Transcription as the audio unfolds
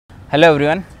Hello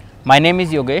everyone, my name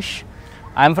is Yogesh.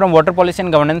 I am from Water Policy and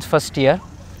Governance first year.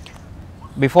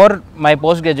 Before my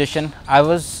post graduation, I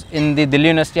was in the Delhi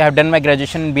University. I have done my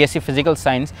graduation in BSc Physical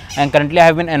Science, and currently I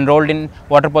have been enrolled in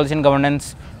Water Policy and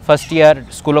Governance first year,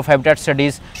 School of Habitat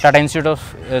Studies, Tata Institute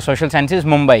of Social Sciences,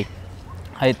 Mumbai.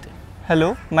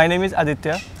 Hello, my name is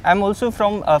Aditya. I am also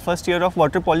from first year of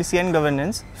Water Policy and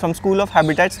Governance from School of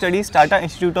Habitat Studies, Tata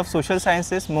Institute of Social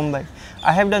Sciences, Mumbai.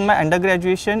 I have done my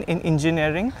undergraduation in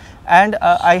engineering, and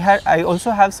I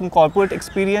also have some corporate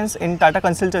experience in Tata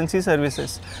Consultancy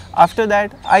Services. After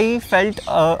that, I felt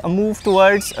a move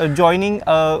towards joining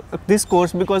this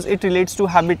course because it relates to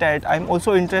habitat. I am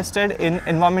also interested in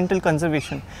environmental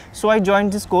conservation. So I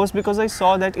joined this course because I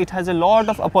saw that it has a lot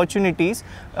of opportunities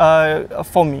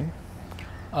for me.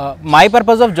 My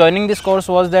purpose of joining this course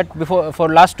was that for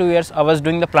last 2 years I was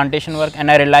doing the plantation work,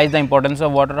 and I realized the importance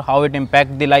of water, how it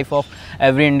impacts the life of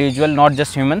every individual, not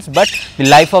just humans but the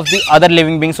life of the other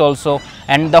living beings also,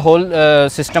 and the whole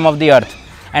system of the earth.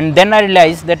 And then I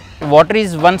realized that water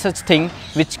is one such thing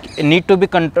which needs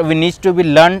to be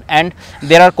learned, and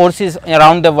there are courses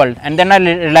around the world. And then I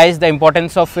realized the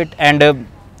importance of it, and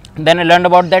then I learned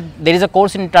about that there is a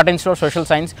course in Tata Institute of Social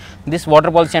Science, this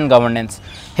Water Policy and Governance.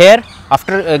 Here,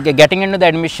 after getting into the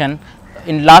admission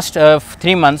in last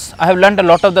 3 months, I have learned a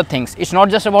lot of the things. It's not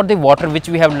just about the water which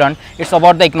we have learned, it's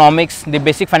about the economics, the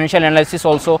basic financial analysis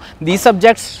also. These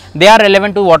subjects, they are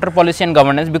relevant to water policy and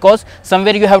governance, because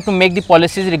somewhere you have to make the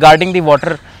policies regarding the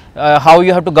water, how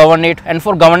you have to govern it. And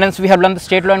for governance, we have learned the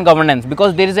state law and governance,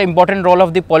 because there is an important role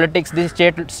of the politics, the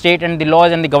state and the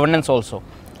laws and the governance also.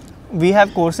 We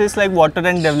have courses like water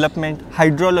and development,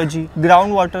 hydrology,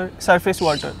 groundwater, surface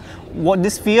water.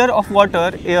 This sphere of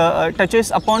water touches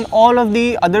upon all of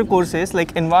the other courses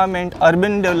like environment,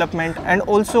 urban development, and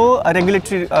also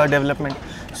regulatory development.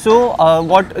 So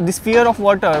the sphere of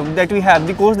water that we have,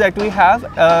 the course that we have,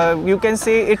 you can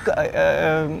say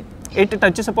it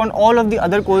touches upon all of the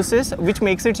other courses, which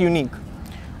makes it unique.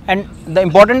 And the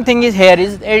important thing is here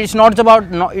is it's not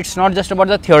just about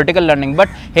the theoretical learning, but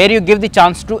here you give the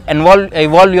chance to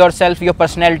evolve yourself, your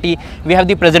personality. We have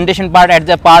the presentation part as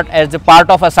a part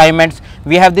of assignments.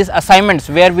 We have these assignments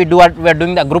where we are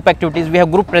doing the group activities. We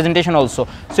have group presentation also.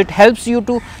 So it helps you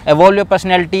to evolve your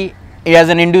personality as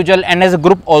an individual and as a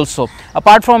group also.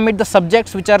 Apart from it, the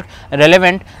subjects which are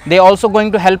relevant, they are also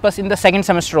going to help us in the second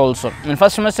semester also. In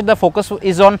first semester, the focus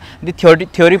is on the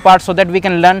theory part, so that we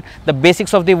can learn the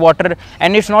basics of the water.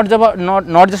 And it's not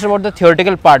just about the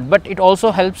theoretical part, but it also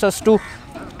helps us to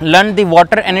learn the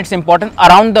water and its importance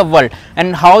around the world,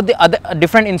 and how the other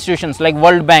different institutions like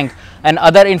World Bank and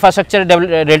other infrastructure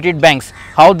related banks,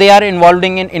 how they are involved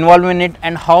in it,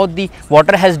 and how the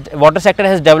water sector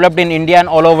has developed in India and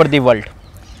all over the world.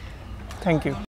 Thank you.